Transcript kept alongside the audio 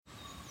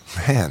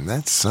Man,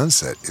 that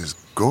sunset is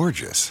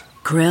gorgeous.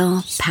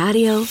 Grill,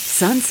 patio,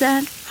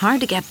 sunset.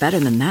 Hard to get better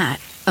than that.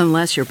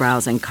 Unless you're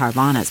browsing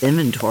Carvana's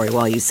inventory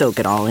while you soak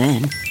it all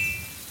in.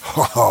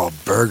 Oh,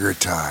 burger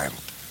time.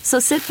 So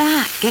sit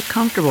back, get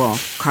comfortable.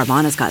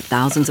 Carvana's got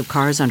thousands of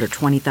cars under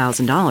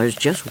 $20,000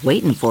 just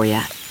waiting for you.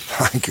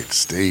 I could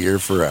stay here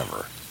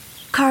forever.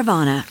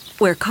 Carvana,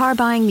 where car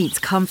buying meets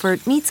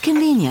comfort meets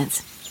convenience.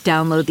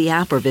 Download the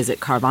app or visit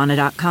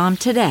Carvana.com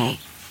today.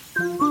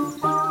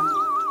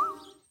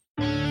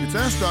 It's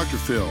Ask Dr.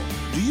 Phil.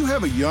 Do you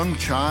have a young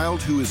child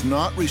who is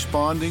not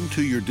responding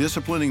to your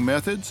disciplining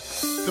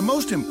methods? The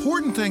most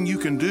important thing you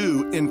can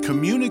do in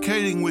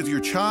communicating with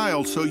your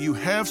child so you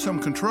have some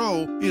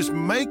control is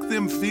make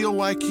them feel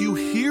like you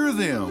hear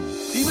them.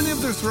 Even if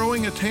they're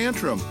throwing a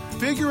tantrum,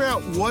 figure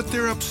out what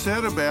they're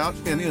upset about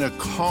and in a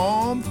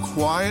calm,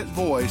 quiet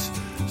voice,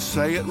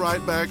 say it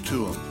right back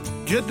to them.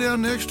 Get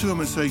down next to them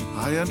and say,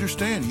 I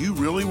understand, you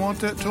really want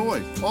that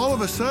toy. All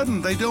of a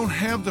sudden, they don't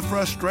have the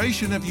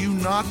frustration of you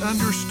not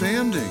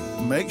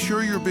understanding. Make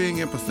sure you're being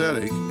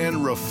empathetic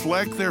and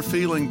reflect their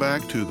feeling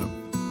back to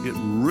them. It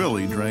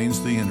really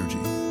drains the energy.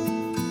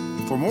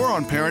 For more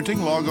on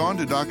parenting, log on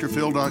to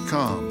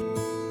drphil.com.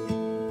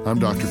 I'm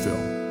Dr.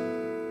 Phil.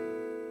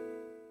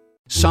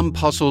 Some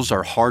puzzles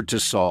are hard to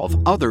solve,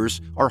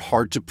 others are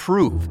hard to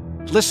prove.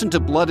 Listen to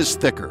Blood is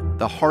Thicker,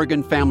 The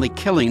Hargan Family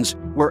Killings,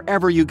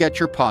 wherever you get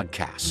your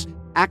podcasts.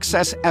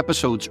 Access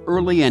episodes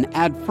early and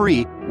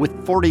ad-free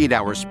with 48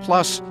 Hours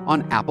Plus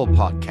on Apple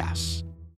Podcasts.